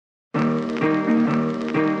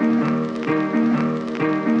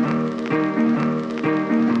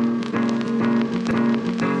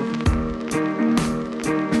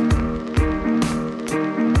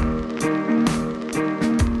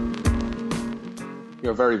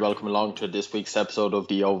You're very welcome along to this week's episode of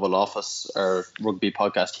the Oval Office, our rugby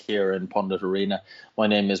podcast here in Pundit Arena. My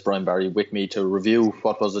name is Brian Barry. With me to review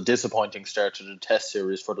what was a disappointing start to the Test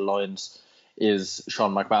series for the Lions is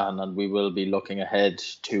Sean McMahon, and we will be looking ahead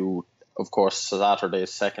to, of course,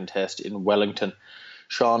 Saturday's second Test in Wellington.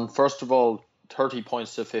 Sean, first of all, 30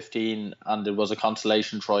 points to 15, and it was a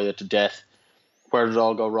consolation try at the death. Where did it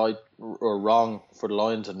all go right or wrong for the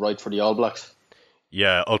Lions and right for the All Blacks?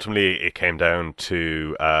 Yeah, ultimately it came down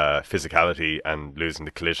to physicality and losing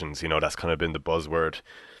the collisions. That's kind of been the buzzword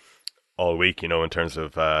all week, in terms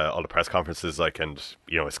of all the press conferences, and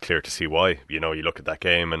it's clear to see why. You look at that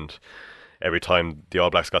game, and every time the All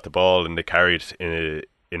Blacks got the ball and they carried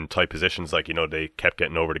in tight positions, they kept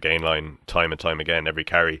getting over the gain line time and time again, every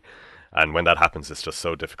carry. And when that happens, it's just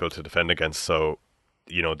so difficult to defend against. So,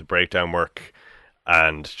 the breakdown work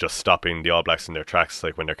and just stopping the All Blacks in their tracks,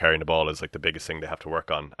 when they're carrying the ball, is the biggest thing they have to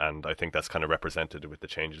work on. And I think that's kind of represented with the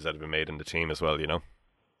changes that have been made in the team as well,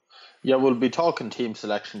 Yeah, we'll be talking team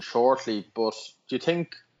selection shortly, but do you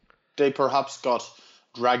think they perhaps got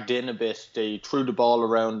dragged in a bit? They threw the ball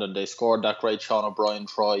around and they scored that great Sean O'Brien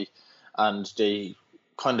try, and they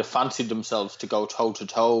kind of fancied themselves to go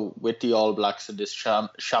toe-to-toe with the All Blacks in this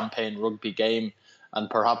champagne rugby game, and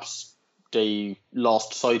perhaps they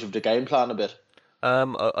lost sight of the game plan a bit.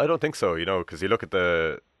 I don't think so, because you look at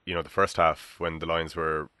the first half when the Lions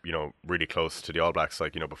were, really close to the All Blacks,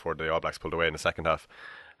 before the All Blacks pulled away in the second half.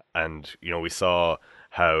 And, we saw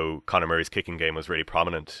how Conor Murray's kicking game was really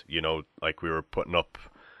prominent. We were putting up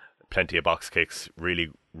plenty of box kicks,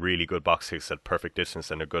 really, really good box kicks at perfect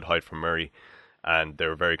distance and a good height from Murray. And they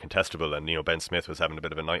were very contestable. And, Ben Smith was having a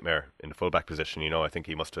bit of a nightmare in the fullback position. I think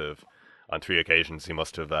he must have, on 3 occasions, he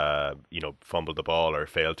must have, fumbled the ball or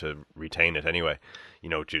failed to retain it anyway,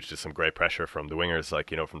 due to some great pressure from the wingers,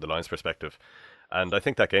 from the Lions' perspective. And I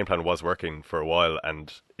think that game plan was working for a while.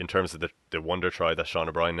 And in terms of the wonder try that Sean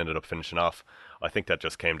O'Brien ended up finishing off, I think that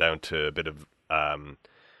just came down to a bit of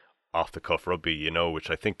off-the-cuff rugby, which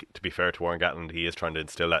I think, to be fair to Warren Gatland, he is trying to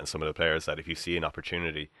instill that in some of the players, that if you see an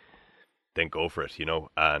opportunity, then go for it,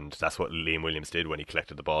 and that's what Liam Williams did when he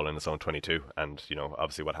collected the ball in his own 22. And,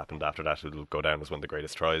 obviously what happened after that, it'll go down as one of the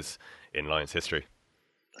greatest tries in Lions history.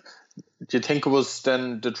 Do you think it was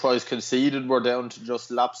then the tries conceded were down to just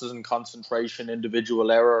lapses in concentration,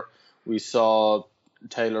 individual error? We saw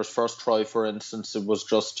Taylor's first try, for instance, it was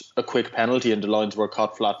just a quick penalty and the Lions were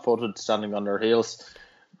caught flat-footed, standing on their heels.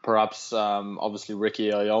 Perhaps, obviously, Ricky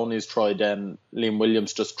Ioane's try, then Liam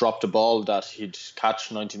Williams just dropped a ball that he'd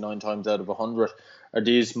catch 99 times out of 100. Are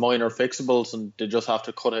these minor fixables and they just have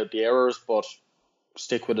to cut out the errors but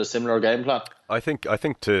stick with a similar game plan? I think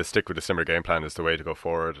to stick with a similar game plan is the way to go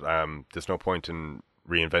forward. There's no point in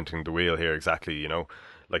reinventing the wheel here exactly,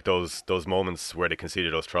 those moments where they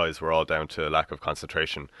conceded those tries were all down to lack of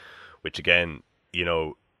concentration, which again,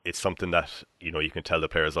 it's something that, you can tell the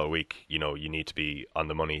players all week, you need to be on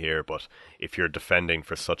the money here. But if you're defending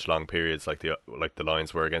for such long periods like the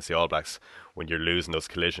Lions were against the All Blacks, when you're losing those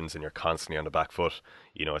collisions and you're constantly on the back foot,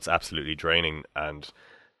 it's absolutely draining. And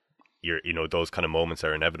those kind of moments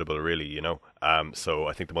are inevitable, really, So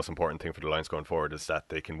I think the most important thing for the Lions going forward is that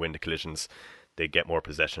they can win the collisions, they get more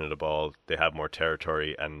possession of the ball, they have more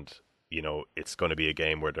territory, and it's going to be a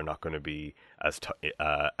game where they're not going to be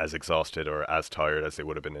as exhausted or as tired as they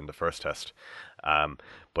would have been in the first Test.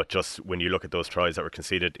 But just when you look at those tries that were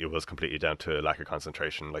conceded, it was completely down to lack of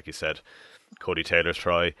concentration. Like you said, Cody Taylor's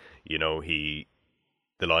try, the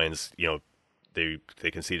Lions,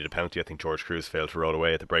 they conceded a penalty. I think George Cruz failed to roll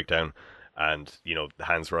away at the breakdown. And, the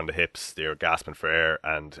hands were on the hips, they were gasping for air,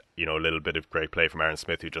 and, a little bit of great play from Aaron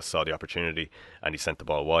Smith, who just saw the opportunity and he sent the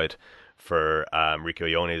ball wide. For Ricky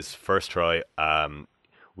Ioane's first try,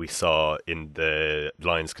 we saw in the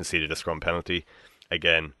Lions conceded a scrum penalty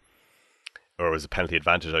again, or it was a penalty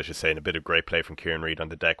advantage, I should say, and a bit of great play from Kieran Reid on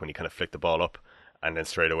the deck when he kind of flicked the ball up, and then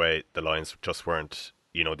straight away the Lions just weren't,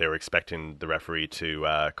 they were expecting the referee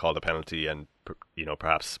to call the penalty, and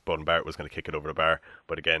perhaps Bowden Barrett was going to kick it over the bar,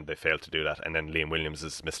 but again they failed to do that. And then Liam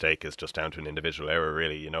Williams' mistake is just down to an individual error,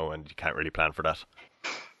 really, and you can't really plan for that.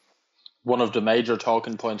 One of the major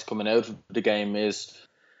talking points coming out of the game is,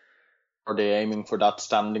 are they aiming for that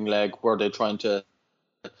standing leg? Were they trying to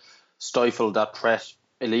stifle that threat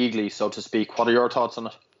illegally, so to speak? What are your thoughts on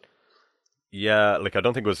it? Yeah, I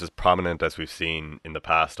don't think it was as prominent as we've seen in the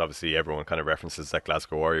past. Obviously, everyone kind of references that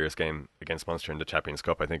Glasgow Warriors game against Munster in the Champions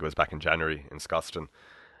Cup. I think it was back in January in Scotstoun.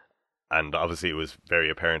 And obviously it was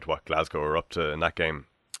very apparent what Glasgow were up to in that game.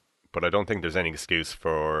 But I don't think there's any excuse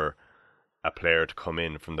for a player to come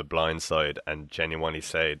in from the blind side and genuinely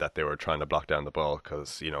say that they were trying to block down the ball,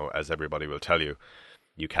 because, as everybody will tell you,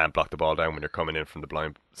 you can't block the ball down when you're coming in from the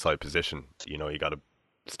blind side position. You know, you got a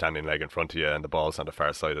standing leg in front of you, and the ball's on the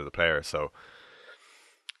far side of the player. So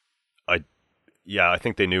I I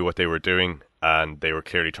think they knew what they were doing, and they were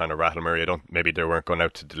clearly trying to rattle Murray. I don't maybe they weren't going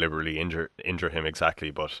out to deliberately injure him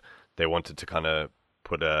exactly, but they wanted to kind of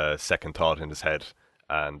put a second thought in his head,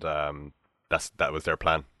 and that was their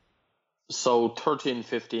plan. So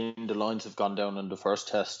 13-15, the lines have gone down in the first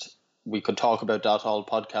test. We could talk about that all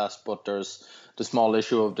podcast, but there's the small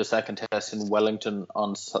issue of the second test in Wellington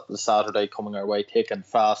on Saturday coming our way thick and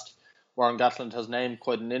fast. Warren Gatland has named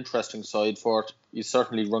quite an interesting side for it. He's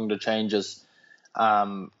certainly rung the changes,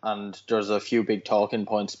 and there's a few big talking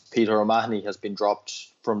points. Peter O'Mahony has been dropped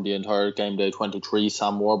from the entire game day 23.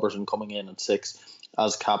 Sam Warburton coming in at 6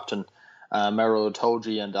 as captain. Maro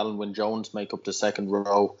Itoje and Alan Wynne-Jones make up the second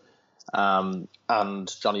row. And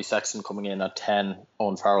Johnny Sexton coming in at 10,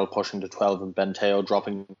 Owen Farrell pushing to 12, and Ben Teo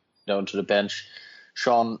dropping down to the bench.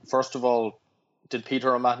 Sean, first of all, did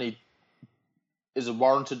Peter O'Mahony, is it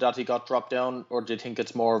warranted that he got dropped down, or do you think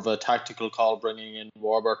it's more of a tactical call bringing in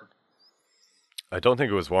Warburton? I don't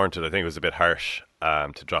think it was warranted. I think it was a bit harsh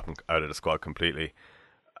to drop him out of the squad completely.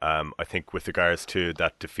 I think with regards to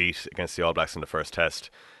that defeat against the All Blacks in the first test,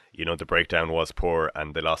 you know, the breakdown was poor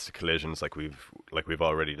and they lost the collisions like we've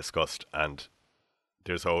already discussed, and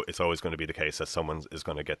it's always going to be the case that someone is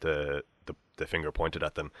going to get the finger pointed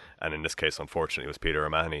at them, and in this case unfortunately it was Peter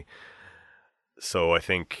O'Mahony. So I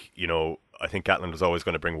think Gatland was always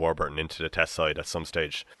going to bring Warburton into the test side at some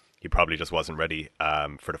stage. He probably just wasn't ready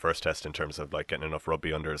for the first test in terms of like getting enough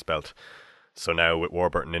rugby under his belt. So now with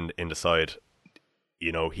Warburton in the side,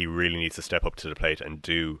 you know, he really needs to step up to the plate and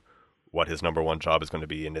do what his number one job is going to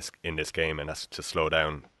be in this game, and that's to slow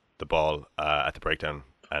down the ball at the breakdown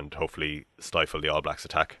and hopefully stifle the All Blacks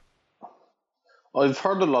attack. I've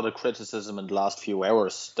heard a lot of criticism in the last few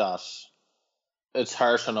hours that it's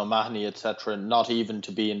harsh on O'Mahony, etc., not even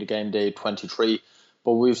to be in the game day 23.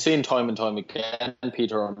 But we've seen time and time again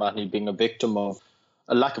Peter O'Mahony being a victim of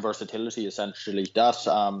a lack of versatility, essentially.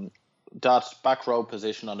 That back row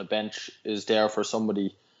position on the bench is there for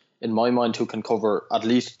somebody, in my mind, who can cover at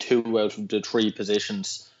least 2 out of the 3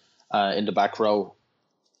 positions in the back row.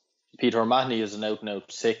 Peter O'Mahony is an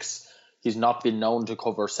out-and-out 6. He's not been known to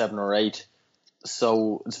cover 7 or 8.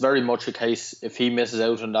 So it's very much a case, if he misses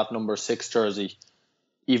out on that number 6 jersey,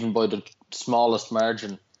 even by the smallest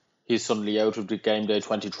margin, he's suddenly out of the game day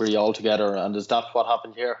 23 altogether. And is that what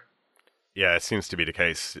happened here? Yeah, it seems to be the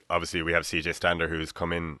case. Obviously, we have CJ Stander who's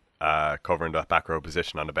come in covering that back row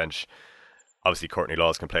position on the bench. Obviously, Courtney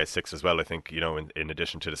Laws can play at 6 as well, I think, you know, in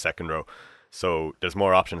addition to the second row. So there's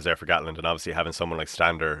more options there for Gatland, and obviously having someone like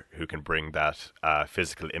Stander who can bring that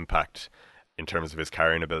physical impact in terms of his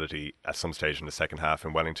carrying ability at some stage in the second half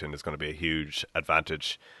in Wellington is going to be a huge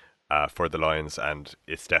advantage for the Lions, and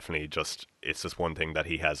it's definitely just one thing that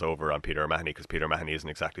he has over on Peter O'Mahony, because Peter O'Mahony isn't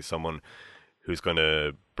exactly someone who's going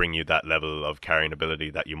to bring you that level of carrying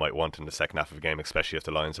ability that you might want in the second half of a game, especially if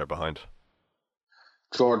the Lions are behind.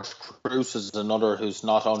 George Cruz is another who's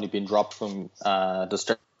not only been dropped from the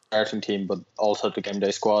starting team, but also the game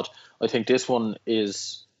day squad. I think this one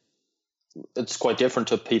it's quite different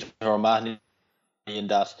to Peter O'Mahony in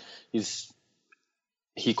that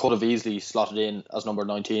he could have easily slotted in as number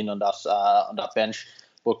 19 on that bench,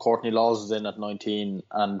 but Courtney Laws is in at 19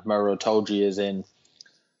 and Maro Itoje is in.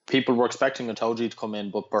 People were expecting Itoje to come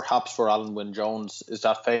in, but perhaps for Alan Wynne-Jones, is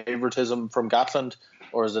that favouritism from Gatland,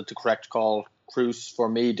 or is it the correct call? Cruz, for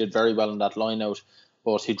me, did very well in that line-out,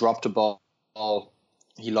 but he dropped a ball.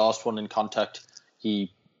 He lost one in contact.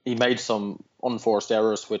 He made some unforced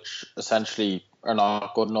errors, which essentially are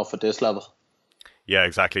not good enough at this level. Yeah,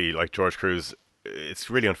 exactly. Like George Cruz, it's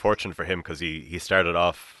really unfortunate for him because he started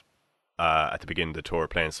off at the beginning of the tour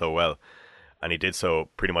playing so well, and he did so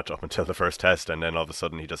pretty much up until the first test, and then all of a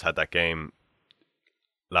sudden he just had that game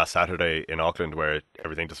last Saturday in Auckland where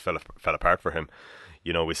everything just fell apart for him.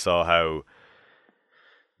 You know, we saw how,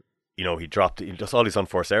 you know, he just all these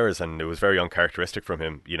unforced errors, and it was very uncharacteristic from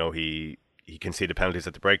him. You know, he conceded penalties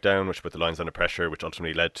at the breakdown, which put the Lions under pressure, which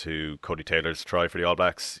ultimately led to Cody Taylor's try for the All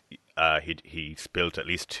Blacks. He spilt at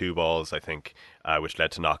least 2 balls, I think, which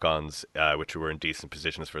led to knock-ons, which were in decent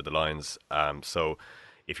positions for the Lions. So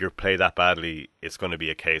if you play that badly, it's going to be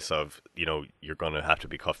a case of, you know, you're going to have to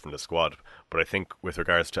be cut from the squad. But I think with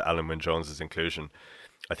regards to Alan Wynne-Jones' inclusion,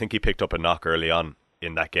 I think he picked up a knock early on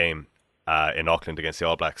in that game in Auckland against the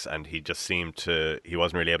All Blacks, and he just he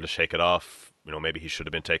wasn't really able to shake it off. You know, maybe he should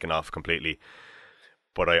have been taken off completely.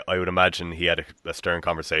 But I would imagine he had a stern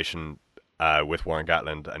conversation with Warren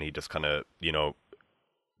Gatland, and he just kind of, you know,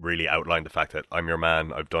 really outlined the fact that I'm your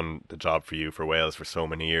man. I've done the job for you for Wales for so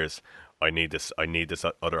many years. I need this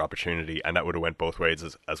other opportunity, and that would have went both ways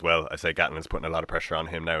as well. I say Gatlin's putting a lot of pressure on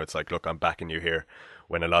him now. It's like, look, I'm backing you here,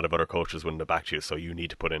 when a lot of other coaches wouldn't have backed you, so you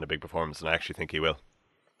need to put in a big performance, and I actually think he will.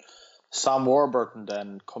 Sam Warburton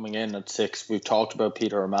then coming in at 6. We've talked about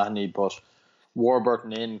Peter O'Mahony, but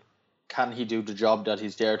Warburton in, can he do the job that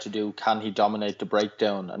he's there to do? Can he dominate the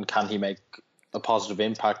breakdown? And can he make a positive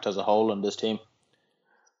impact as a whole on this team?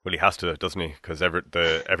 Well, he has to, doesn't he? Because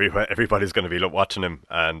everybody's going to be watching him,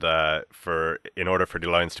 and in order for the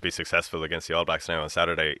Lions to be successful against the All Blacks now on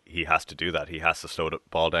Saturday, he has to do that. He has to slow the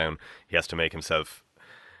ball down. He has to make himself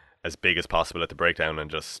as big as possible at the breakdown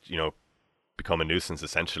and just, become a nuisance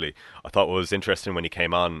essentially. I thought what was interesting when he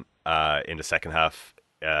came on in the second half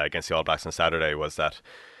against the All Blacks on Saturday was that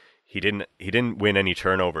he didn't win any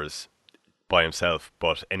turnovers by himself,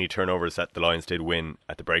 but any turnovers that the Lions did win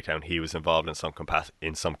at the breakdown, he was involved in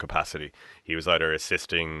some capacity. He was either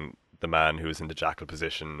assisting the man who was in the jackal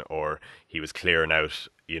position, or he was clearing out,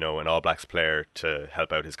 an All Blacks player to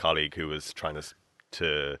help out his colleague who was trying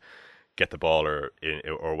to get the ball, or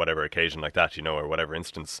whatever occasion like that, or whatever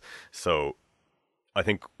instance. So I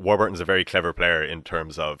think Warburton's a very clever player in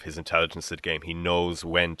terms of his intelligence of the game. He knows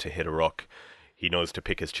when to hit a ruck. He knows to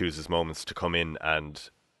choose his moments to come in and,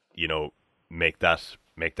 make that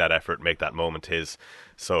effort, make that moment his.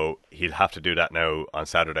 So he'll have to do that now on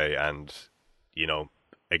Saturday. And,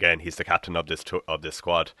 again, he's the captain of this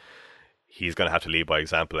squad. He's going to have to lead by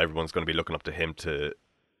example. Everyone's going to be looking up to him to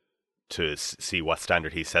see what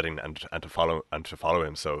standard he's setting and to follow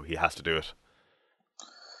him. So he has to do it.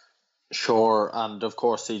 Sure, and of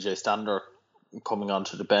course CJ Stander coming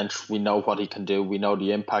onto the bench, we know what he can do. We know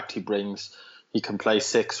the impact he brings. He can play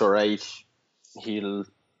 6 or 8. He's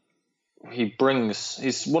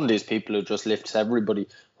one of these people who just lifts everybody.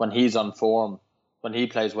 When he's on form, when he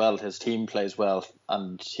plays well, his team plays well,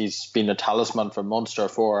 and he's been a talisman for Munster,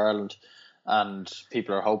 for Ireland, and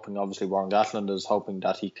people are hoping, obviously Warren Gatland is hoping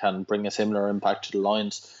that he can bring a similar impact to the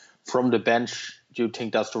Lions. From the bench, do you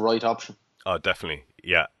think that's the right option? Oh, definitely.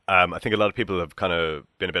 Yeah. I think a lot of people have kind of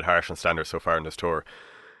been a bit harsh on Stander so far in this tour,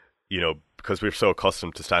 because we're so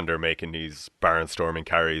accustomed to Stander making these barnstorming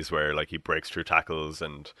carries where like he breaks through tackles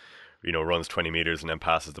and, runs 20 meters and then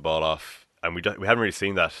passes the ball off. And we haven't really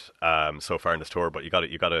seen that so far in this tour, but you got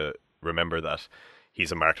to remember that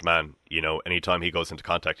he's a marked man. Anytime he goes into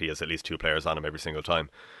contact, he has at least 2 players on him every single time.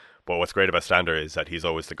 But what's great about Stander is that he's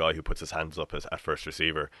always the guy who puts his hands up at first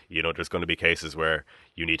receiver. There's going to be cases where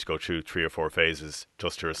you need to go through 3 or 4 phases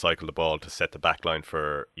just to recycle the ball to set the back line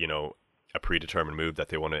for, a predetermined move that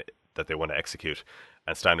they want to execute.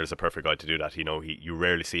 And Stander's a perfect guy to do that. You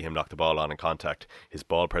rarely see him knock the ball on in contact. His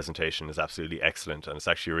ball presentation is absolutely excellent, and it's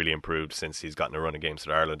actually really improved since he's gotten a run of games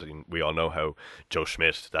at Ireland. And we all know how Joe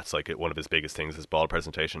Schmidt, that's like one of his biggest things, is ball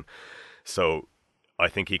presentation. So I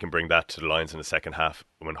think he can bring that to the Lions in the second half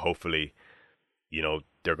when hopefully,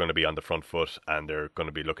 they're going to be on the front foot and they're going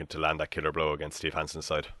to be looking to land that killer blow against Steve Hansen's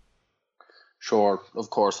side. Sure, of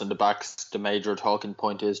course, in the backs, the major talking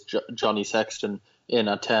point is Johnny Sexton in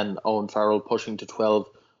at 10, Owen Farrell pushing to 12.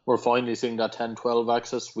 We're finally seeing that 10-12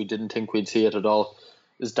 axis. We didn't think we'd see it at all.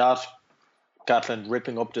 Is that Gatland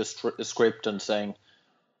ripping up this script and saying,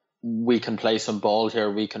 we can play some ball here,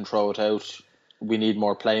 we can throw it out, we need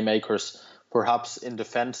more playmakers? Perhaps in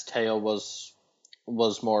defence, Teo is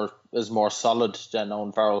more solid than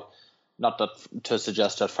Owen Farrell. Not that to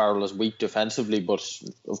suggest that Farrell is weak defensively, but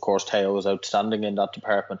of course Teo is outstanding in that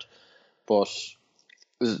department. But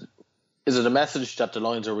is it a message that the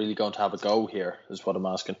Lions are really going to have a go here, is what I'm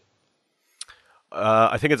asking?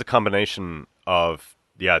 I think it's a combination of,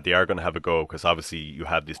 they are going to have a go, because obviously you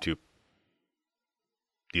have these two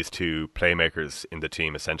playmakers in the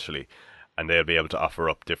team essentially, and they'll be able to offer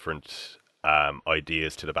up different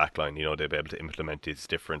ideas to the backline. They'll be able to implement these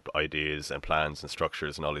different ideas and plans and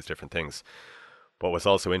structures and all these different things. But what's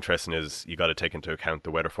also interesting is you got to take into account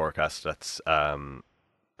the weather forecast that's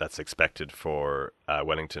expected for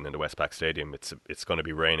Wellington in the Westpac Stadium. It's going to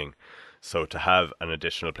be raining, so to have an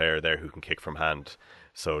additional player there who can kick from hand,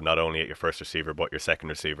 so not only at your first receiver but your second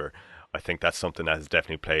receiver, I think that's something that has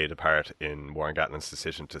definitely played a part in Warren Gatland's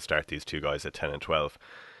decision to start these 2 guys at 10 and 12,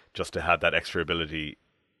 just to have that extra ability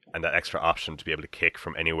and that extra option to be able to kick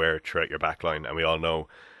from anywhere throughout your backline. And we all know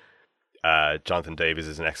Jonathan Davies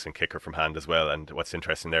is an excellent kicker from hand as well, and what's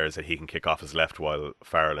interesting there is that he can kick off his left while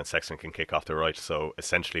Farrell and Sexton can kick off the right. So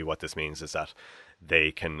essentially what this means is that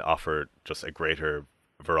they can offer just a greater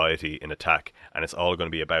variety in attack, and it's all going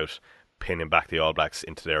to be about pinning back the All Blacks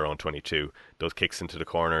into their own 22. Those kicks into the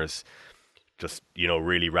corners, just,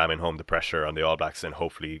 really ramming home the pressure on the All Blacks, and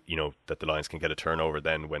hopefully, that the Lions can get a turnover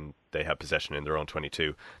then when they have possession in their own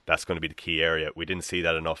 22. That's going to be the key area. We didn't see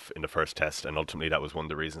that enough in the first test, and ultimately that was one of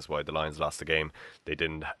the reasons why the Lions lost the game. They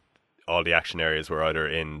didn't, all the action areas were either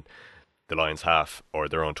in the Lions half or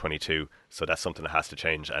their own 22, so that's something that has to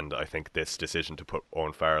change, and I think this decision to put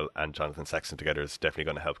Owen Farrell and Jonathan Sexton together is definitely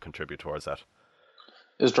going to help contribute towards that.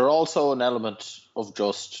 Is there also an element of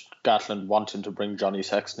just Gatland wanting to bring Johnny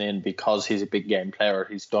Sexton in because he's a big game player?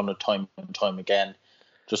 He's done it time and time again.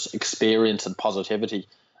 Just experience and positivity.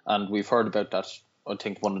 And we've heard about that. I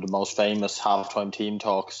think one of the most famous halftime team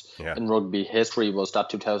talks in rugby history was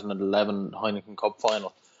that 2011 Heineken Cup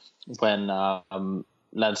final when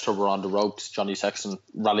Leinster were on the ropes. Johnny Sexton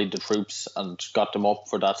rallied the troops and got them up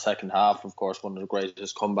for that second half. Of course, one of the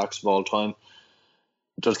greatest comebacks of all time.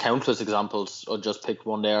 There's countless examples. I just picked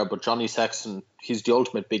one there, but Johnny Sexton, he's the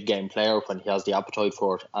ultimate big game player when he has the appetite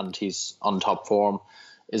for it and he's on top form.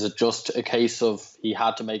 Is it just a case of he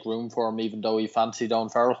had to make room for him even though he fancied Owen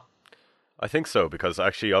Farrell? I think so, because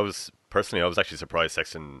actually I was actually surprised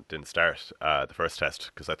Sexton didn't start the first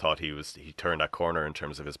test, because I thought he turned that corner in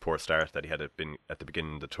terms of his poor start that he had been at the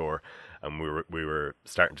beginning of the tour, and we were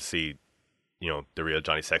starting to see, the real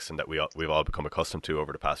Johnny Sexton that we've all become accustomed to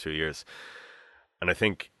over the past few years. And I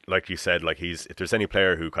think, like you said, like if there's any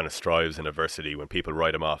player who kind of strives in adversity, when people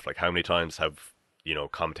write him off, like how many times have,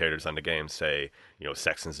 commentators on the game say,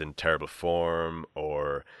 Sexton's in terrible form,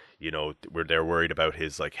 or, where they're worried about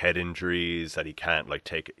his like head injuries, that he can't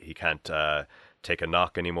take a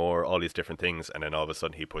knock anymore, all these different things. And then all of a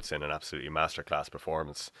sudden he puts in an absolutely masterclass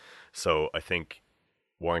performance. So I think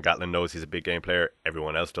Warren Gatland knows he's a big game player.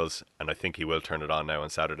 Everyone else does. And I think he will turn it on now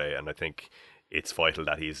on Saturday. And I think it's vital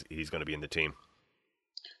that he's going to be in the team.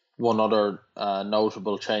 One other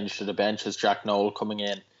notable change to the bench is Jack Noel coming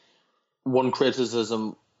in. One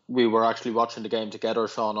criticism, we were actually watching the game together,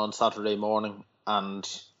 Sean, on Saturday morning, and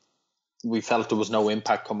we felt there was no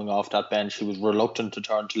impact coming off that bench. He was reluctant to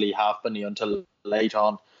turn to Lee Halfpenny until late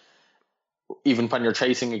on. Even when you're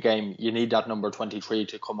chasing a game, you need that number 23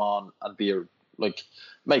 to come on and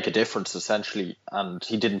make a difference, essentially. And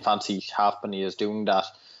he didn't fancy Halfpenny as doing that.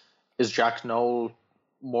 Is Jack Noel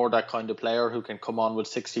more that kind of player who can come on with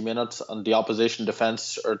 60 minutes and the opposition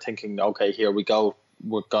defence are thinking, okay, here we go,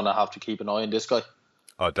 we're going to have to keep an eye on this guy?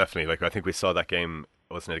 Oh, definitely. Like, I think we saw that game,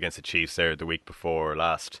 wasn't it, against the Chiefs there the week before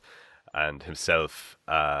last, and himself,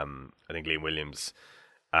 I think Liam Williams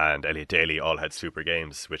and Elliot Daly all had super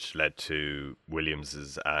games, which led to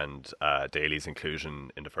Williams's and Daly's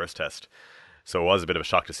inclusion in the first test. So it was a bit of a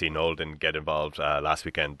shock to see Noel didn't get involved last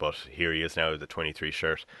weekend, but here he is now, the 23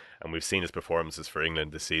 shirt, and we've seen his performances for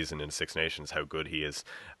England this season in the Six Nations, how good he is,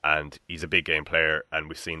 and he's a big game player, and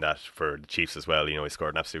we've seen that for the Chiefs as well. He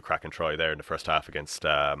scored an absolute cracking try there in the first half against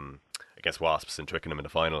Wasps in Twickenham in the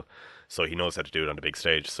final, so he knows how to do it on the big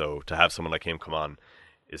stage. So to have someone like him come on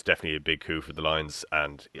is definitely a big coup for the Lions,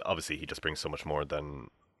 and obviously he just brings so much more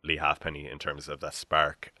than Lee Halfpenny in terms of that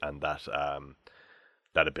spark and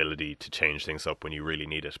that ability to change things up when you really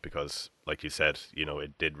need it, because like you said,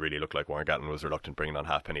 it did really look like Warren Gatland was reluctant bringing on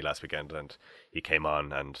Halfpenny last weekend, and he came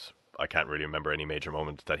on, and I can't really remember any major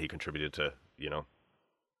moment that he contributed to.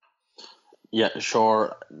 Yeah,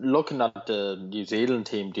 sure. Looking at the New Zealand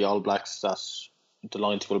team, the All Blacks that the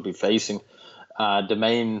Lions will be facing, the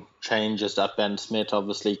main change is that Ben Smith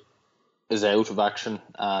obviously is out of action,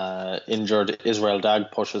 injured. Israel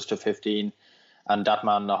Dag pushes to 15. And that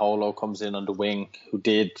man Naholo comes in on the wing, who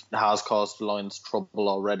has caused the Lions trouble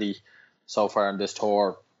already so far in this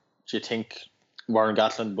tour. Do you think Warren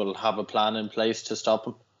Gatland will have a plan in place to stop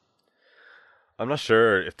him? I'm not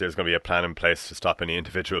sure if there's going to be a plan in place to stop any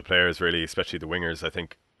individual players, really, especially the wingers. I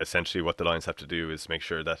think essentially what the Lions have to do is make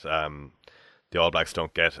sure that the All Blacks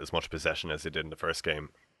don't get as much possession as they did in the first game,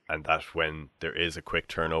 and that when there is a quick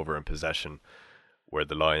turnover in possession, where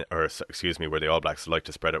where the All Blacks like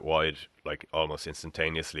to spread it wide, like almost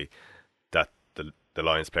instantaneously, that the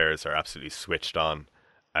Lions players are absolutely switched on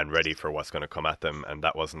and ready for what's going to come at them, and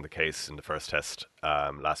that wasn't the case in the first test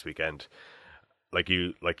last weekend. Like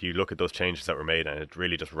you look at those changes that were made, and it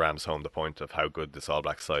really just rams home the point of how good this All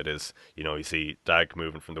Black side is. You see Dag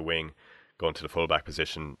moving from the wing, going to the fullback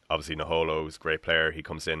position. Obviously, Naholo is a great player. He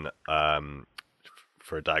comes in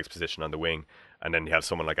for Dag's position on the wing. And then you have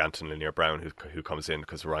someone like Anton Linear-Brown who comes in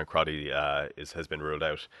because Ryan Crotty has been ruled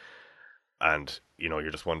out. And, you're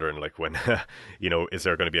just wondering, like, when, is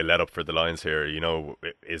there going to be a let-up for the Lions here?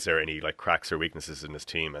 Is there any, like, cracks or weaknesses in this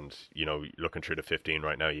team? And, looking through the 15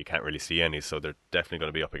 right now, you can't really see any, so they're definitely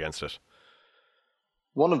going to be up against it.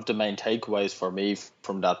 One of the main takeaways for me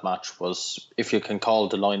from that match was, if you can call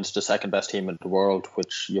the Lions the second best team in the world,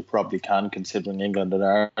 which you probably can considering England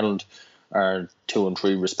and Ireland are 2 and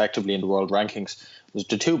 3 respectively in the world rankings, was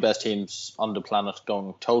the two best teams on the planet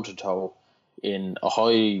going toe to toe in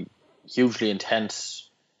a hugely intense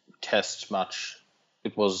test match.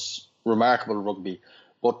 It was remarkable rugby,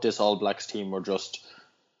 but this All Blacks team were just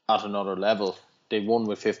at another level. They won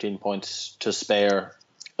with 15 points to spare.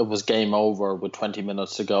 It was game over with 20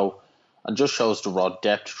 minutes to go, and just shows the raw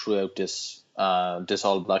depth throughout this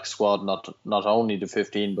All Black squad. Not only the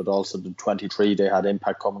 15, but also the 23. They had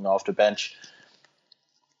impact coming off the bench.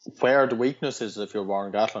 Where are the weaknesses if you're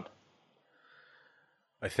Warren Gatland?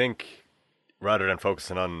 I think rather than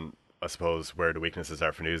focusing on, I suppose, where the weaknesses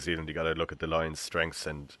are for New Zealand, you got to look at the Lions' strengths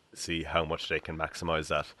and see how much they can maximise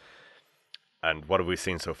that. And what have we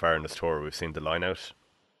seen so far in this tour? We've seen the line out,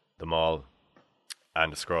 the maul,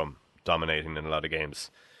 and the scrum dominating in a lot of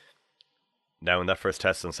games. Now, in that first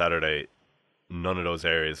test on Saturday, none of those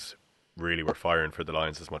areas really were firing for the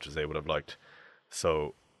Lions as much as they would have liked.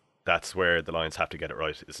 So that's where the Lions have to get it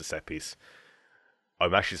right, is the set piece.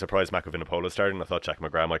 I'm actually surprised Mako Vunipola started. I thought Jack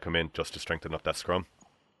McGrath might come in just to strengthen up that scrum.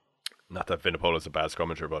 Not that Vunipola is a bad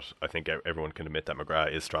scrummager, but I think everyone can admit that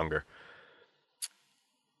McGrath is stronger.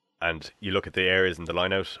 And you look at the areas in the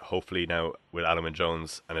line-out, hopefully now with Alun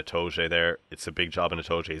Jones and Itoje there, it's a big job in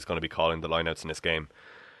Itoje. He's going to be calling the line-outs in this game.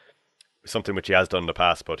 Something which he has done in the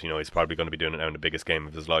past, but he's probably going to be doing it now in the biggest game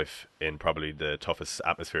of his life, in probably the toughest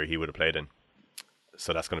atmosphere he would have played in.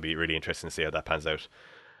 So that's going to be really interesting to see how that pans out.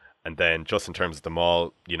 And then just in terms of the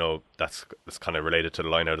maul, that's kind of related to the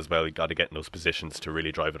line-out as well. You got to get in those positions to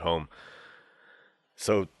really drive it home.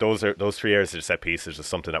 So those 3 areas of the set piece is just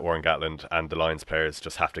something that Warren Gatland and the Lions players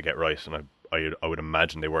just have to get right, and I would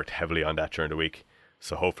imagine they worked heavily on that during the week.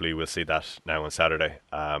 So hopefully we'll see that now on Saturday.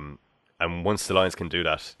 And once the Lions can do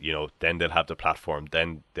that, then they'll have the platform.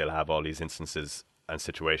 Then they'll have all these instances and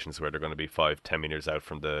situations where they're going to be 5-10 meters out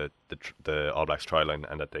from the All Blacks try line,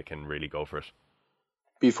 and that they can really go for it.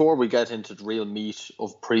 Before we get into the real meat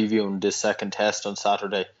of previewing this second test on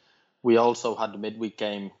Saturday, we also had the midweek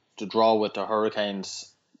game to draw with the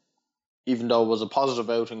Hurricanes. Even though it was a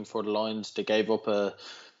positive outing for the Lions, they gave up a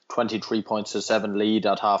 23 points to 7 lead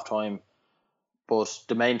at half time. But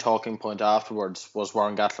the main talking point afterwards was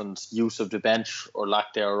Warren Gatland's use of the bench, or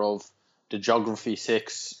lack thereof. The geography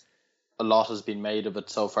 6, a lot has been made of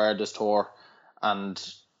it so far this tour, and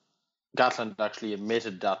Gatland actually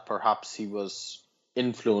admitted that perhaps he was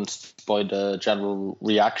influenced by the general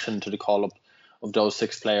reaction to the call-up of those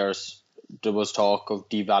 6 players. There was talk of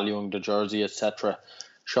devaluing the jersey, etc.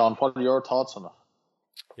 Sean, what are your thoughts on it?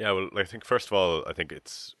 Yeah, well, I think first of all, I think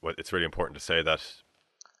it's really important to say that,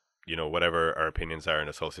 whatever our opinions are in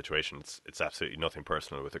this whole situation, it's absolutely nothing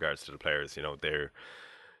personal with regards to the players. They're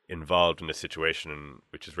involved in a situation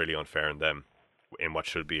which is really unfair in them, in what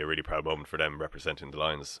should be a really proud moment for them representing the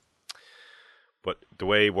Lions. But the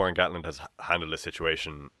way Warren Gatland has handled the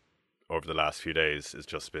situation over the last few days has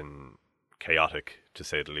just been chaotic, to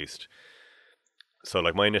say the least. So,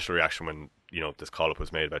 my initial reaction when, this call-up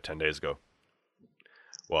was made about 10 days ago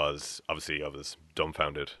was, obviously, I was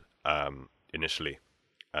dumbfounded initially.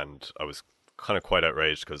 And I was kind of quite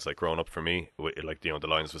outraged because, growing up for me, the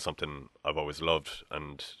Lions was something I've always loved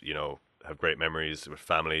and, have great memories with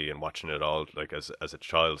family and watching it all, as a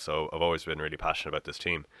child. So I've always been really passionate about this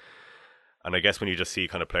team. And I guess when you just see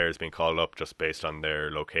kind of players being called up just based on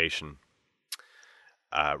their location,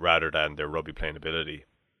 rather than their rugby playing ability,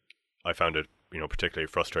 I found it, particularly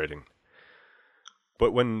frustrating.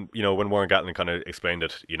 But when Warren Gatland kind of explained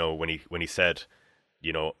it, when he said,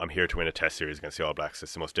 I'm here to win a test series against the All Blacks,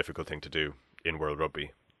 it's the most difficult thing to do in world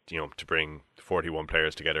rugby, to bring 41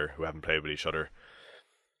 players together who haven't played with each other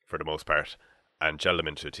for the most part and gel them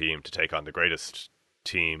into a team to take on the greatest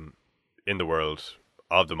team in the world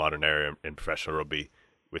of the modern era in professional rugby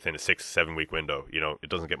within a 6-7 week window. It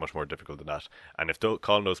doesn't get much more difficult than that. And if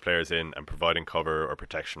calling those players in and providing cover or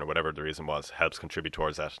protection or whatever the reason was helps contribute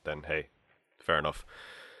towards that, then hey, fair enough.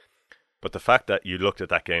 But the fact that you looked at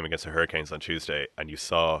that game against the Hurricanes on Tuesday and you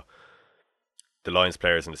saw the Lions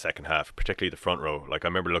players in the second half, particularly the front row, I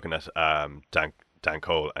remember looking at Dan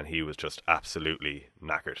Cole, and he was just absolutely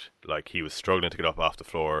knackered. He was struggling to get up off the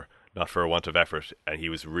floor, not for a want of effort, and he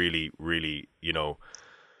was really, really, he was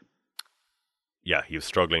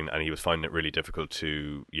struggling, and he was finding it really difficult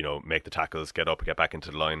to, make the tackles, get up, get back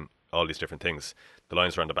into the line, all these different things. The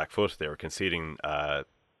Lions were on the back foot. They were conceding,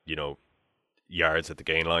 yards at the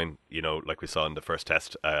gain line, like we saw in the first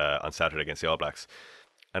test on Saturday against the All Blacks.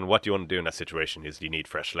 And what you want to do in that situation is you need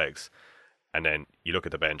fresh legs. And then you look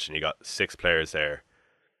at the bench and you got 6 players there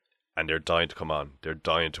and they're dying to come on. They're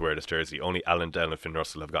dying to wear this jersey. Only Alan Dell and Finn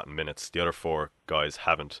Russell have gotten minutes. The other four guys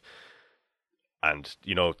haven't. And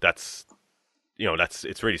that's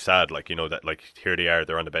it's really sad. Like that like here they are,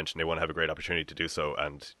 they're on the bench and they want to have a great opportunity to do so,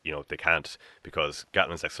 and they can't because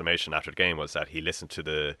Gatlin's exclamation after the game was that he listened to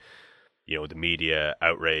the media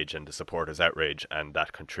outrage and the supporters outrage, and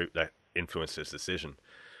that influenced his decision,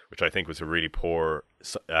 which I think was a really poor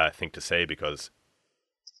thing to say, because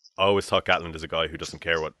I always thought Gatland is a guy who doesn't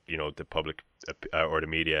care what the public or the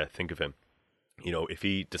media think of him. If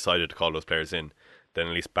he decided to call those players in, then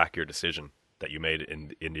at least back your decision that you made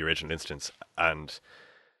in the original instance and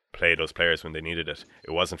play those players when they needed it.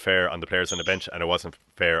 It wasn't fair on the players on the bench, and it wasn't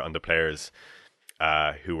fair on the players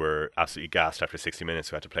who were absolutely gassed after 60 minutes,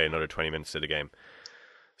 who had to play another 20 minutes of the game.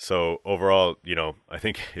 So overall, I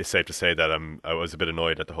think it's safe to say that I was a bit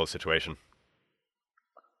annoyed at the whole situation.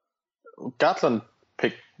 Gatland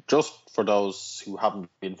picked, just for those who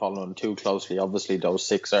haven't been following too closely, obviously those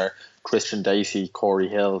six are Christian Dacey, Corey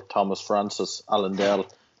Hill, Thomas Francis, Alan Dell,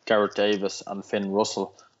 Gareth Davis and Finn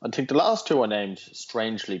Russell. I think the last two are named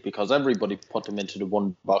strangely because everybody put them into the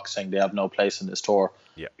one box saying they have no place in this tour.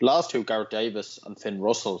 Yeah. The last two, Gareth Davis and Finn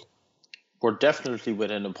Russell, were definitely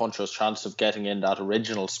within a puncher's chance of getting in that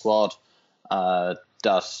original squad that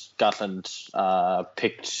Gatland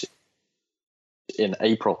picked in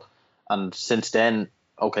April. And since then,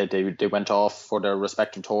 okay, they went off for their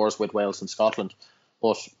respective tours with Wales and Scotland.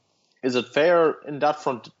 But is it fair in that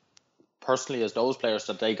front, personally, as those players,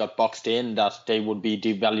 that they got boxed in, that they would be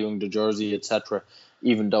devaluing the jersey, etc.,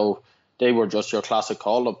 even though they were just your classic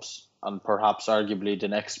call-ups and perhaps arguably the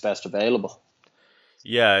next best available?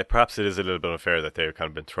 Yeah, perhaps it is a little bit unfair that they've kind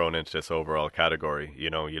of been thrown into this overall category. You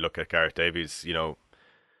look at Gareth Davies,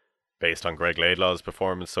 based on Greg Laidlaw's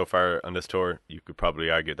performance so far on this tour, you could probably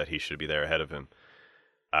argue that he should be there ahead of him.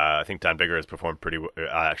 I think Dan Biggar has performed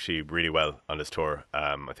actually really well on this tour.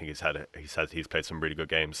 I think he's played some really good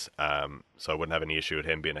games. So I wouldn't have any issue with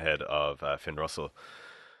him being ahead of Finn Russell.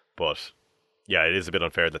 But yeah, it is a bit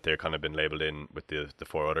unfair that they're kind of been labelled in with the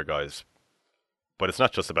four other guys. But it's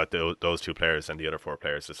not just about those two players and the other four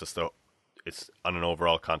players. It's just it's on an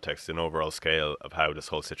overall context, an overall scale of how this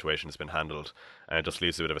whole situation has been handled, and it just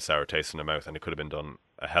leaves a bit of a sour taste in the mouth. And it could have been done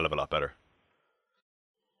a hell of a lot better.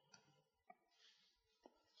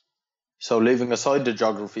 So leaving aside the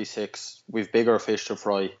geography six, we've bigger fish to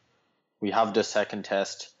fry. We have the second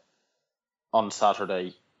test on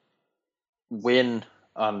Saturday. Win,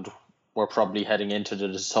 and we're probably heading into the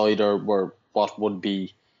decider, where what would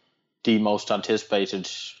be the most anticipated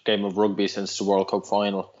game of rugby since the World Cup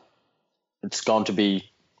final. It's going to be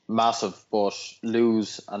massive, but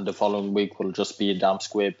lose and the following week will just be a damn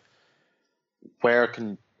squib. Where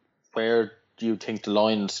do you think the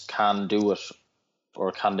Lions can do it,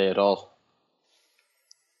 or can they at all?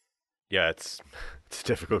 Yeah, it's a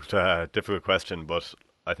difficult question, but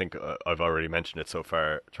I think I've already mentioned it so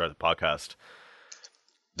far throughout the podcast.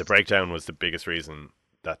 The breakdown was the biggest reason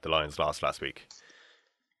that the Lions lost last week.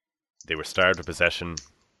 They were starved of possession.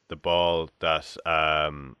 The ball that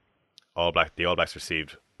the All Blacks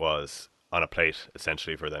received was on a plate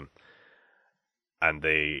essentially for them, and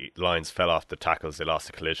the Lions fell off the tackles. They lost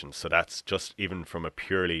the collisions. So that's just, even from a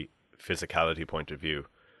purely physicality point of view,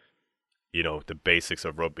 the basics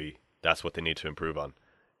of rugby. That's what they need to improve on.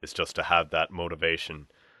 It's just to have that motivation,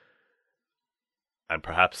 and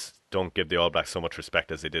perhaps don't give the All Blacks so much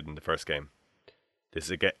respect as they did in the first game. This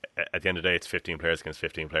is at the end of the day, it's 15 players against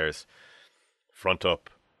 15 players. Front up,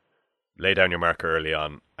 lay down your marker early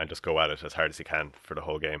on, and just go at it as hard as you can for the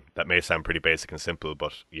whole game. That may sound pretty basic and simple,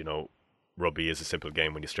 but rugby is a simple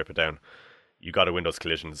game when you strip it down. You got to win those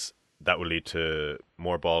collisions. That will lead to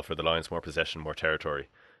more ball for the Lions, more possession, more territory.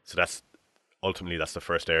 So that's the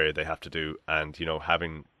first area they have to do. And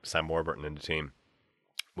having Sam Warburton in the team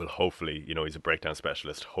will hopefully, he's a breakdown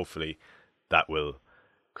specialist. Hopefully, that will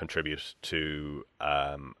contribute to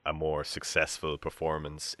a more successful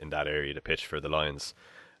performance in that area of the pitch for the Lions.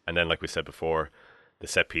 And then, like we said before, the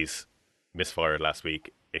set piece misfired last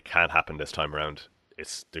week. It can't happen this time around.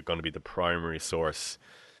 They're going to be the primary source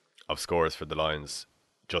of scores for the Lions,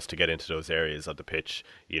 just to get into those areas of the pitch,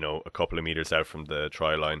 a couple of meters out from the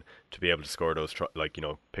try line, to be able to score those,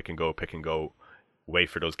 pick and go, wait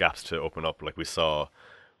for those gaps to open up, like we saw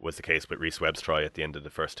was the case with Rhys Webb's try at the end of the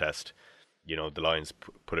first test. The Lions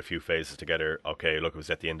put a few phases together. Okay, look, it was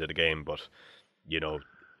at the end of the game, but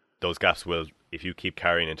those gaps will, if you keep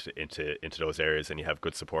carrying into those areas and you have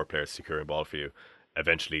good support players securing ball for you,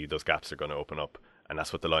 eventually those gaps are going to open up. And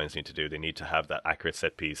that's what the Lions need to do. They need to have that accurate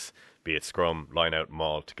set piece, be it scrum, line out,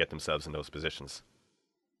 maul, to get themselves in those positions.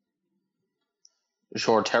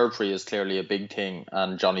 Sure, territory is clearly a big thing,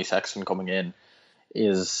 and Johnny Sexton coming in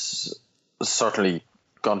is certainly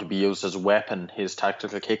going to be used as a weapon, his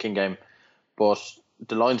tactical kicking game. But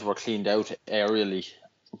the lines were cleaned out aerially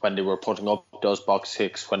when they were putting up those box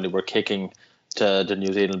kicks, when they were kicking to the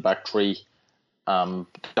New Zealand back three.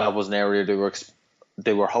 That was an area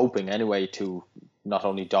they were hoping anyway to not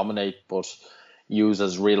only dominate but use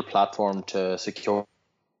as real platform to secure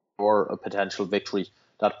a potential victory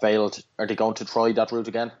that failed. Are they going to try that route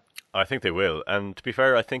again? I think they will. And to be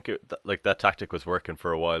fair, I think like that tactic was working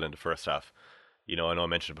for a while in the first half. I know I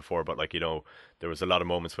mentioned it before, but there was a lot of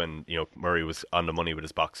moments when Murray was on the money with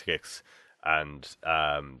his box kicks, and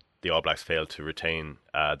the All Blacks failed to retain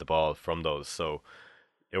the ball from those. So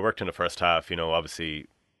it worked in the first half. Obviously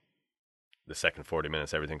the second 40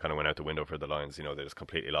 minutes, everything kind of went out the window for the Lions. They just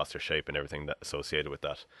completely lost their shape and everything that associated with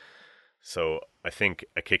that. So I think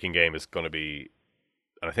a kicking game is going to be,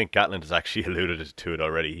 and I think Gatland has actually alluded to it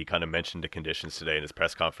already. He kind of mentioned the conditions today in his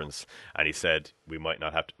press conference, and he said we might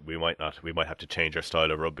have to change our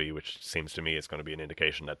style of rugby, which seems to me is going to be an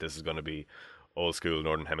indication that this is going to be old school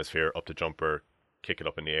Northern Hemisphere, up the jumper, kick it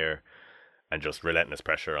up in the air, and just relentless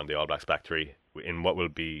pressure on the All Blacks back three in what will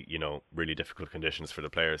be really difficult conditions for the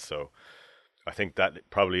players. So I think that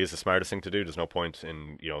probably is the smartest thing to do. There's no point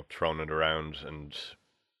in throwing it around and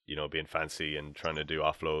being fancy and trying to do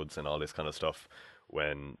offloads and all this kind of stuff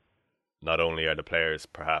when not only are the players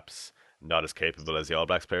perhaps not as capable as the All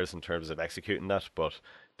Blacks players in terms of executing that, but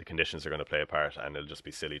the conditions are going to play a part, and it'll just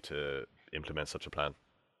be silly to implement such a plan.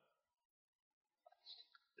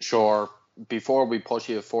 Sure. Before we push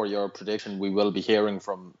you for your prediction, we will be hearing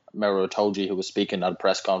from Maro Itoje, who was speaking at a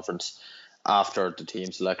press conference after the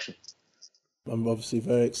team selection. I'm obviously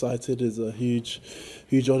very excited. It's a huge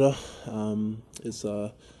honour.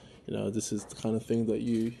 This is the kind of thing that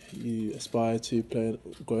you aspire to play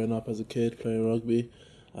growing up as a kid, playing rugby.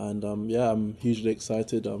 And I'm hugely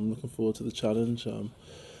excited. I'm looking forward to the challenge.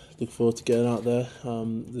 Looking forward to getting out there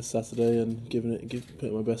this Saturday and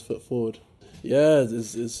putting my best foot forward. Yeah,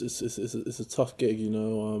 it's a tough gig,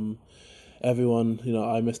 Everyone,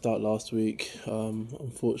 I missed out last week.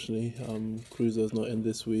 Unfortunately, Cruiser's not in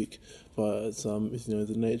this week, but it's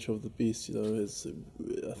the nature of the beast.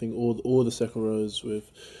 I think all the second rows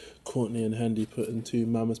with Courtney and Hendy put in two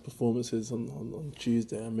mammoth performances on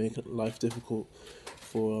Tuesday and making life difficult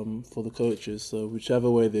for the coaches. So whichever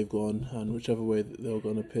way they've gone and whichever way they were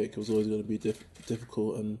going to pick, it was always going to be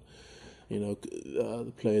difficult. And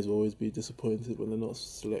the players will always be disappointed when they're not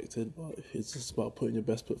selected, but it's just about putting your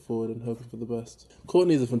best foot forward and hoping for the best.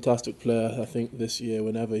 Courtney's a fantastic player. I think this year,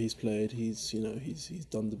 whenever he's played, he's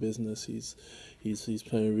done the business. He's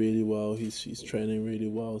playing really well. He's training really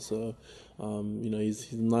well. So,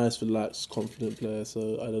 he's a nice, relaxed, confident player.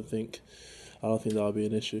 So I don't think that'll be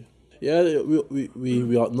an issue. Yeah,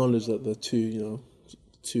 we acknowledge that the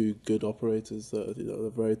two good operators that they're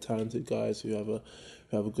very talented guys who have a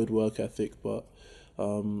good work ethic, but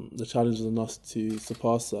the challenge is on us to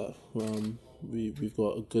surpass that. We've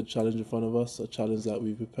got a good challenge in front of us, a challenge that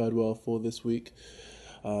we've prepared well for this week,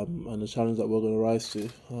 and a challenge that we're going to rise to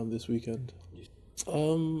this weekend.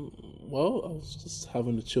 Well, I was just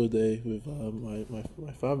having a chill day with my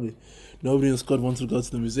family. Nobody in the squad wanted to go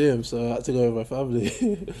to the museum, so I had to go with my family.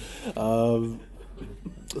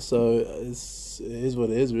 So it is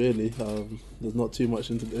what it is, really. There's not too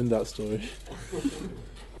much in that story.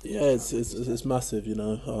 Yeah, it's massive, We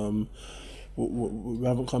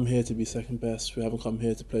haven't come here to be second best. We haven't come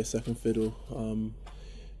here to play second fiddle.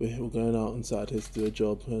 We're going out on Saturday to do a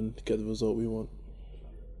job and get the result we want.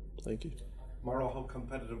 Thank you. Maro, how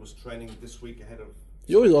competitive was training this week ahead of...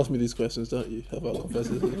 You always ask me these questions, don't you? About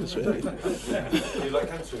competitive training. Do you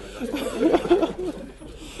like answering it?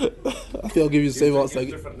 I think I'll give you the same answer.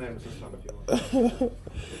 Different names this time if you want.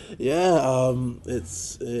 Yeah,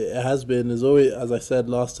 it has been, as always, as I said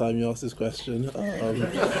last time you asked this question,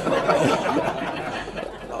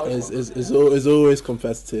 it's always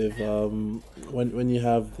competitive. When you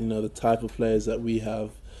have the type of players that we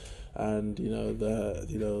have, and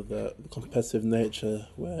the competitive nature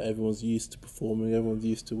where everyone's used to performing, everyone's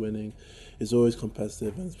used to winning, is always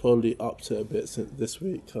competitive, and it's probably up to a bit since this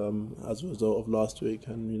week as a result of last week,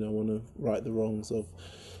 and want to right the wrongs of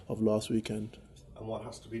last weekend. And what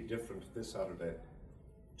has to be different this Saturday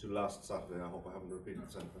to last Saturday? I hope I haven't repeated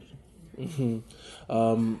the same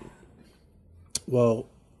question. Well,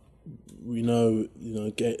 we know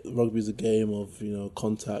rugby is a game of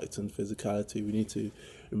contact and physicality. We need to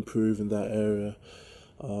improve in that area.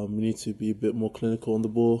 We need to be a bit more clinical on the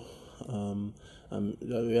ball. And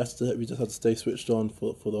we just have to stay switched on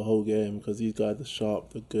for the whole game, because these guys are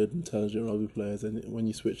sharp, they're good, intelligent rugby players, and when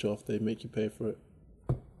you switch off, they make you pay for it.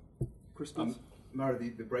 Christmas? Maro,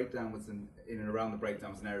 the breakdown was in and around the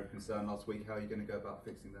breakdown was an area of concern last week. How are you going to go about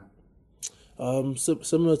fixing that?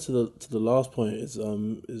 Similar to the last point, is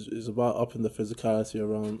about upping the physicality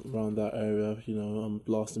around that area.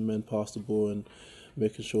 Blasting men past the ball and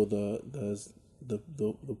making sure that the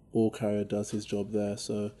ball carrier does his job there.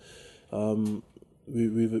 So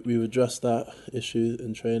we've addressed that issue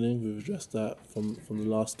in training. We've addressed that from the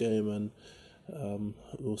last game, and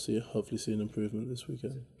we'll hopefully see an improvement this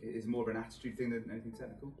weekend. Is it more of an attitude thing than anything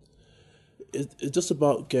technical? It's just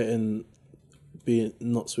about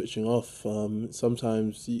not switching off.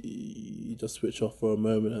 Sometimes you just switch off for a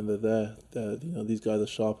moment and they're there. These guys are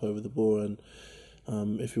sharp over the ball, and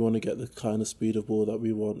if you want to get the kind of speed of ball that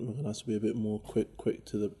we want, we're going to have to be a bit more quick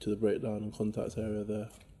to the breakdown and contact area there.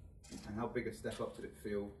 And how big a step up did it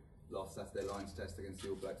feel last Saturday Lions test against the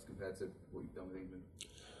All Blacks compared to what you've done with England?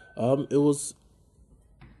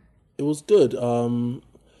 It was good.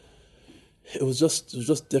 It was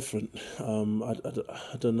just different. I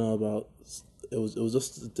don't know about. It was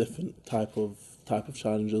just a different type of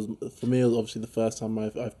challenges. For me, it was obviously the first time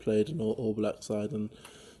I've played an All Black side, and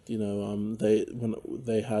they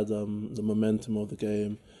had the momentum of the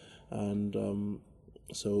game, and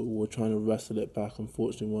so we're trying to wrestle it back.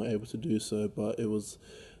 Unfortunately, we weren't able to do so, but it was.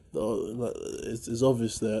 It's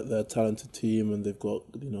obvious they're a talented team, and they've got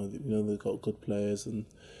they've got good players, and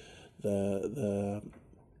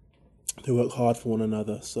they work hard for one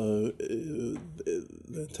another. So the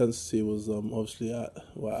intensity was obviously at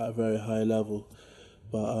a very high level,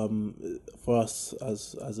 but for us,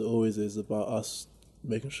 as it always is, about us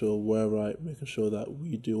making sure we're right, making sure that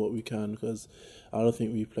we do what we can, because I don't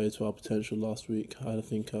think we played to our potential last week. I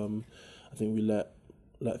think we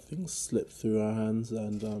let things slip through our hands,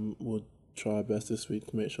 and we'll try our best this week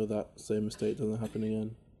to make sure that same mistake doesn't happen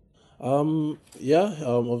again.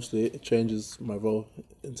 Obviously it changes my role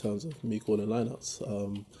in terms of me calling lineouts.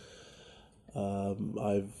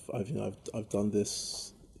 I've done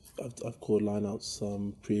this. I've called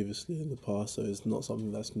lineouts previously in the past, so it's not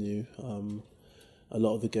something that's new. A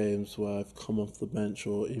lot of the games where I've come off the bench,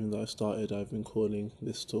 or even though I started, I've been calling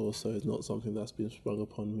this tour, so it's not something that's been sprung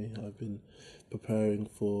upon me. I've been preparing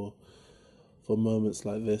for moments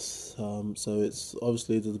like this, so it's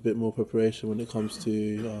obviously there's a bit more preparation when it comes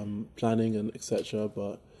to planning and etc.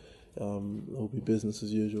 But it'll be business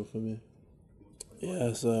as usual for me.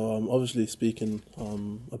 Yeah, so obviously speaking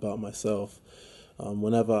about myself,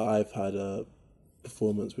 whenever I've had a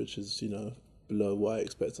performance which is below what I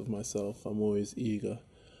expect of myself, I'm always eager.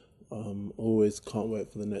 Always can't wait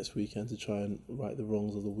for the next weekend to try and right the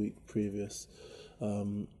wrongs of the week previous.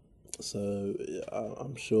 So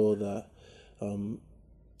I'm sure that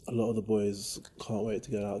a lot of the boys can't wait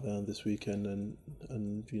to get out there this weekend and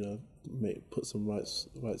put some rights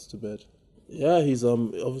to bed. Yeah, he's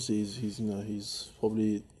obviously he's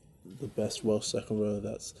probably the best Welsh second row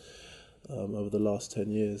that's over the last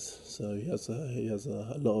 10 years. So he has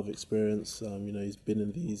a lot of experience. He's been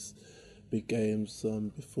in these big games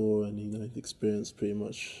before, and he's experienced pretty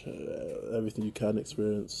much everything you can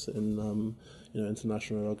experience in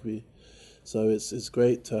international rugby. So it's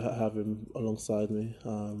great to have him alongside me.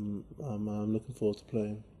 I'm looking forward to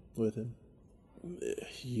playing with him.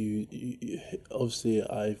 Obviously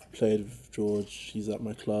I've played with George. He's at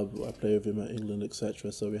my club. I play with him at England,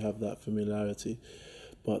 etc. So we have that familiarity.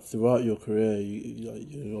 But throughout your career,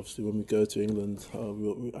 you obviously when we go to England,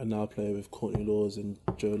 I now play with Courtney Laws and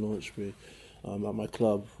Joe Launchbury at my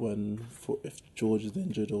club. If George is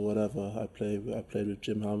injured or whatever, I played with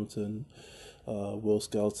Jim Hamilton, Will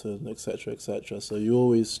Skelton, etc., etc. So you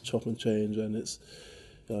always chop and change, and it's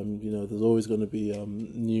there's always going to be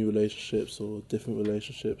new relationships or different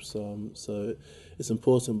relationships. So it's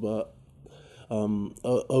important, but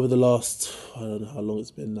over the last, I don't know how long it's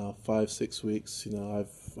been now, 5-6 weeks,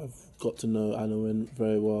 I've got to know Anowin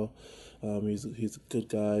very well. He's a good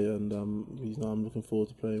guy, and I'm looking forward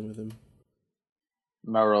to playing with him.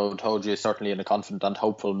 Maro Itoje is certainly in a confident and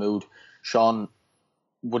hopeful mood. Sean,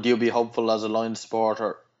 would you be hopeful as a Lions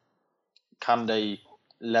supporter? Can they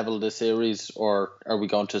level the series, or are we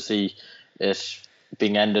going to see it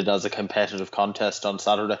being ended as a competitive contest on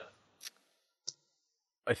Saturday?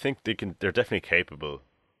 I think they're definitely capable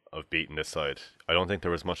of beating this side. I don't think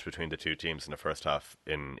there was much between the two teams in the first half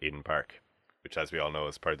in Eden Park, which, as we all know,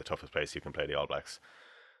 is probably the toughest place you can play the All Blacks.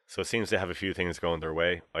 So it seems they have a few things going their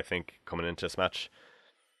way. I think coming into this match,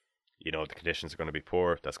 the conditions are going to be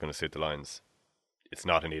poor. That's going to suit the Lions. It's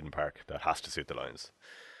not in Eden Park. That has to suit the Lions.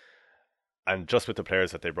 And just with the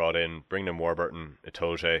players that they brought in, bringing in Warburton,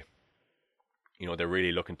 Itoje, they're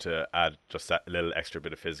really looking to add just that little extra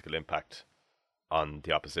bit of physical impact on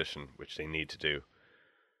the opposition, which they need to do.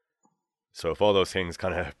 So if all those things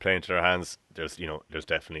kind of play into their hands, there's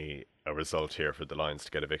definitely a result here for the Lions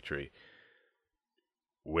to get a victory.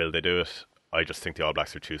 Will they do it? I just think the All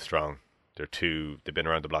Blacks are too strong. They've been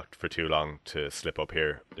around the block for too long to slip up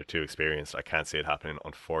here. They're too experienced. I can't see it happening,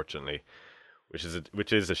 unfortunately,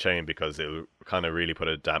 which is a shame because it kind of really put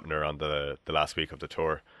a dampener on the last week of the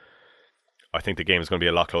tour. I think the game is going to be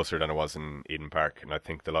a lot closer than it was in Eden Park, and I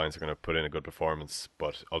think the Lions are going to put in a good performance,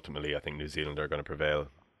 but ultimately I think New Zealand are going to prevail,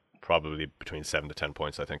 probably between 7 to 10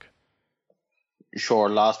 points, I think. Sure,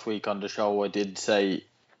 last week on the show I did say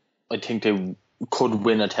I think they could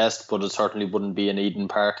win a test, but it certainly wouldn't be in Eden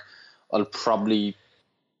Park. I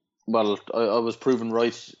was proven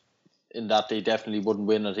right in that they definitely wouldn't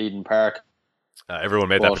win at Eden Park. Everyone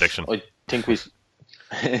made that prediction. I think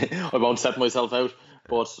I won't set myself out,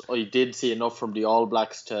 but I did see enough from the All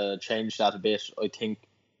Blacks to change that a bit. I think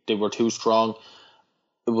they were too strong.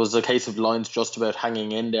 It was a case of Lions just about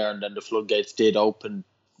hanging in there, and then the floodgates did open.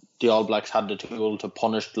 The All Blacks had the tool to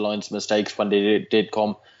punish the Lions' mistakes when they did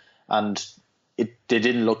come, and they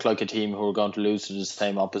didn't look like a team who were going to lose to the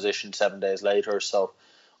same opposition 7 days later. So,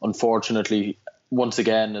 unfortunately, once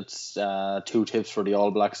again, it's 2 tips for the All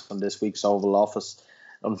Blacks on this week's Oval Office.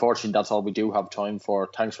 Unfortunately, that's all we do have time for.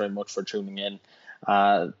 Thanks very much for tuning in.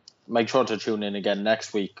 Make sure to tune in again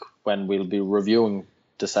next week when we'll be reviewing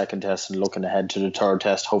the second test and looking ahead to the third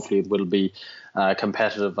test. Hopefully it will be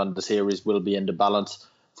competitive and the series will be in the balance.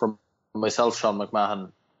 From myself, Sean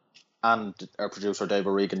McMahon, and our producer Dave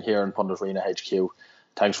O'Regan here in Pundit Arena HQ,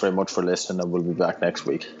 thanks very much for listening, and we'll be back next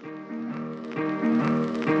week.